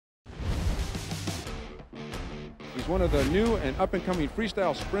He's one of the new and up-and-coming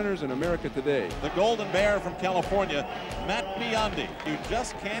freestyle sprinters in America today. The Golden Bear from California, Matt Biondi. You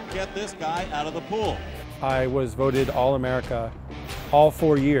just can't get this guy out of the pool. I was voted All-America all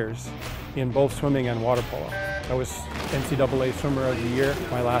 4 years in both swimming and water polo. I was NCAA Swimmer of the Year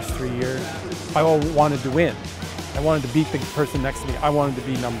my last 3 years. I wanted to win. I wanted to beat the person next to me. I wanted to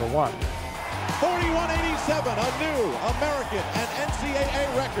be number one. 41.87, a new American and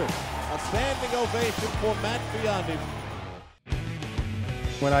NCAA record. A standing ovation for Matt Biondi.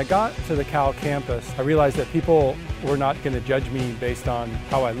 When I got to the Cal campus, I realized that people were not going to judge me based on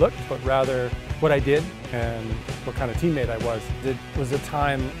how I looked, but rather what I did and what kind of teammate I was. It was a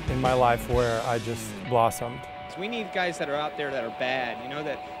time in my life where I just blossomed. We need guys that are out there that are bad, you know,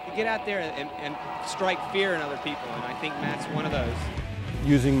 that you get out there and strike fear in other people, and I think Matt's one of those.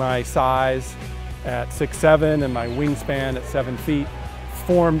 Using my size at 6'7" and my wingspan at 7 feet,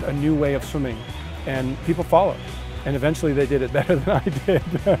 formed a new way of swimming, and people followed. And eventually they did it better than I did.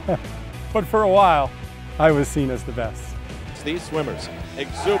 But for a while, I was seen as the best. These swimmers,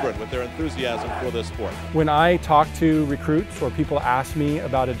 exuberant with their enthusiasm for this sport. When I talk to recruits or people ask me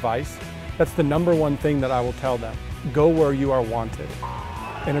about advice, that's the #1 thing that I will tell them. Go where you are wanted.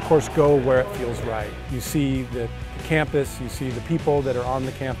 And of course, go where it feels right. You see the campus, you see the people that are on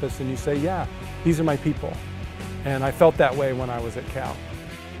the campus, and you say, yeah, these are my people. And I felt that way when I was at Cal.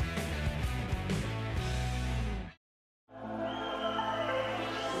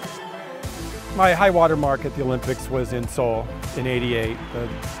 My high water mark at the Olympics was in Seoul in '88,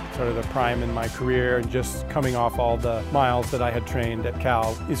 sort of the prime in my career, and just coming off all the miles that I had trained at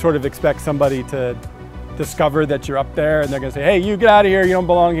Cal. You sort of expect somebody to discover that you're up there and they're going to say, hey, you get out of here, you don't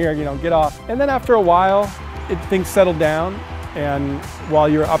belong here, you know, get off. And then after a while, things settle down, and while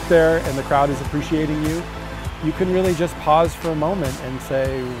you're up there and the crowd is appreciating you, you can really just pause for a moment and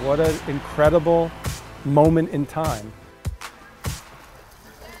say, what an incredible moment in time.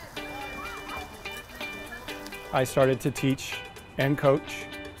 I started to teach and coach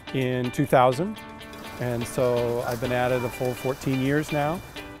in 2000, and so I've been at it a full 14 years now.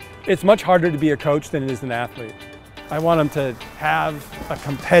 It's much harder to be a coach than it is an athlete. I want them to have a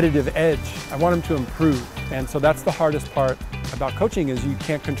competitive edge. I want them to improve, and so that's the hardest part about coaching, is you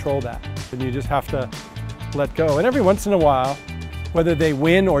can't control that, and you just have to let go. And every once in a while, whether they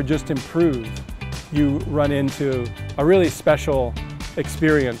win or just improve, you run into a really special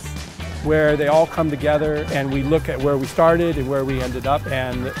experience where they all come together and we look at where we started and where we ended up,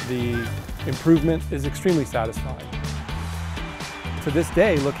 and the improvement is extremely satisfying. To this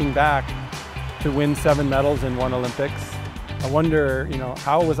day, looking back, to win 7 medals in 1 Olympics, I wonder, you know,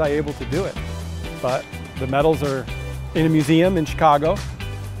 how was I able to do it? But the medals are in a museum in Chicago,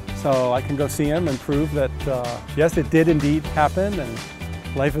 so I can go see them and prove that, yes, it did indeed happen, and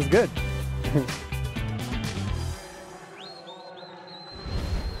life is good.